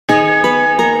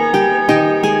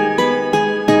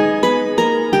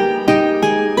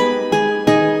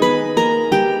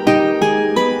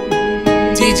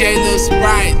DJ Lil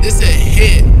Sprite, this a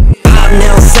hit. I'll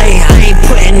never say I ain't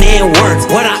putting in work.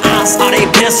 What I ask all they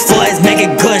best for is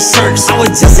making good shirts. I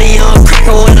was just a young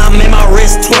cracker when I made my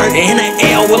wrist twerk. In the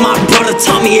L with my brother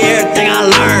taught me everything I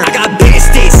learned. I got big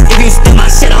sticks, if you steal my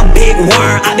shit, I'm big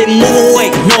worm. I been moving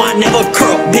weight, no I never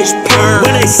curl, bitch perm.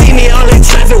 When they see me all in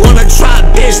traffic, wanna try,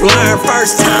 bitch learn.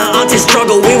 First time, I just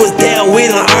struggle, we was there, we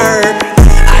done heard.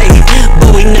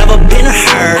 But we never been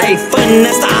hurt. Ayy,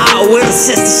 finesse the out with a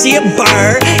sister, she a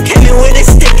bird. Came in with a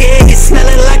stick egg, it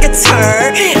smelling like a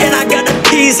turd. And I got the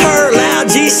peas, her loud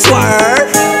G swerve.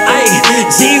 Ayy,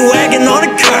 G-wagon on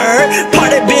the curb.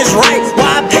 Party bitch right,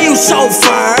 why I pay you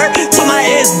chauffeur? Told my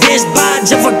ex bitch buy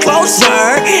just for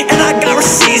closure. And I got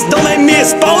receipts, don't make me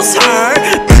expose her.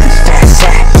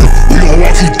 We gon'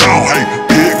 walk you down, ayy.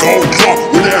 Big gold truck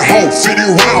with that hoe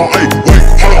 50 round, ayy. Wait,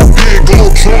 hold on, big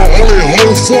gold truck, only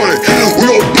hold 40. We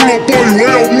gon' pull up on you,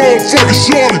 ain't no motherfucking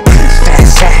shorty.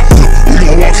 We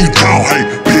gon' walk you down, ayy.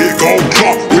 Big gold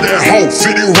truck with that hoe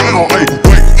 50 round, ayy.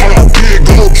 Wait, hold on, big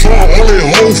gold truck, only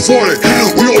hold 40.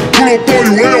 We gon' pull up on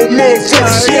you, ain't no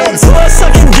motherfucking shorty. Toy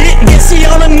sucking dick, guess she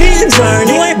on a meat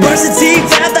journey. You ain't brush your teeth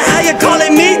after how you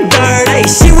calling me dirt. Ayy,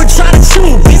 she would try to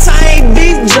chew, bitch, I ain't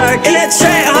beef jerk. In that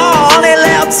track hall, on that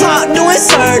laptop doing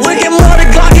surgery. Look at more the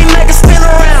Glock, he make her spin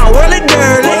around, whirl it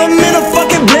dirty. Put him in a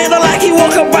fucking blender like he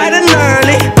woke up bright and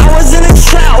early. I was in a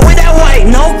trap with that white,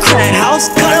 no crack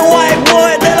house. Cutting white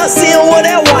boy, then I see him with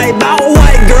that white bout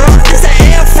white girl. It's an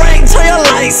Air Frank, turn your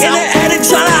lights out. In the attic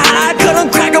tryna hide, couldn't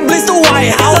crack a blitz the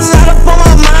White House. A lot up on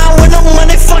my mind when the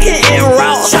money fucking in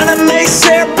route. Tryna make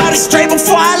sure everybody straight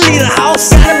before I leave the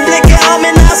house. Got a blick on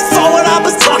me, now it's for what I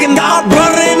was talking about.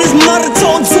 Brother and his mother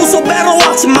told him to, so better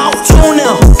watch him out. 2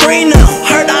 now, 3 now,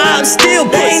 heard the odds still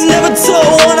put. They ain't never took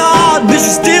one of our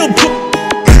bitches still put.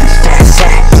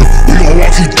 We gon'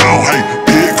 walk you down, ayy.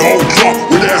 Big gold truck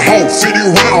with that hoe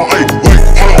 50 round, ayy. Wait,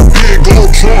 hold on, big gold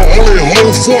truck, only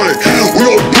hold 40. We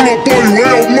gon' pull up on you,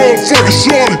 ain't no motherfucking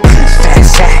shorty.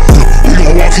 We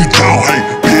gon' walk you down, ayy.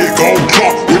 Big gold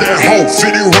truck with that hoe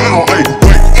 50 round, ayy.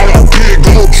 Wait, hold on, big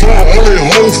gold truck, only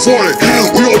hold 40.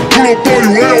 We gon' pull up on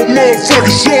you, ain't no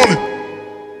motherfucking shorty.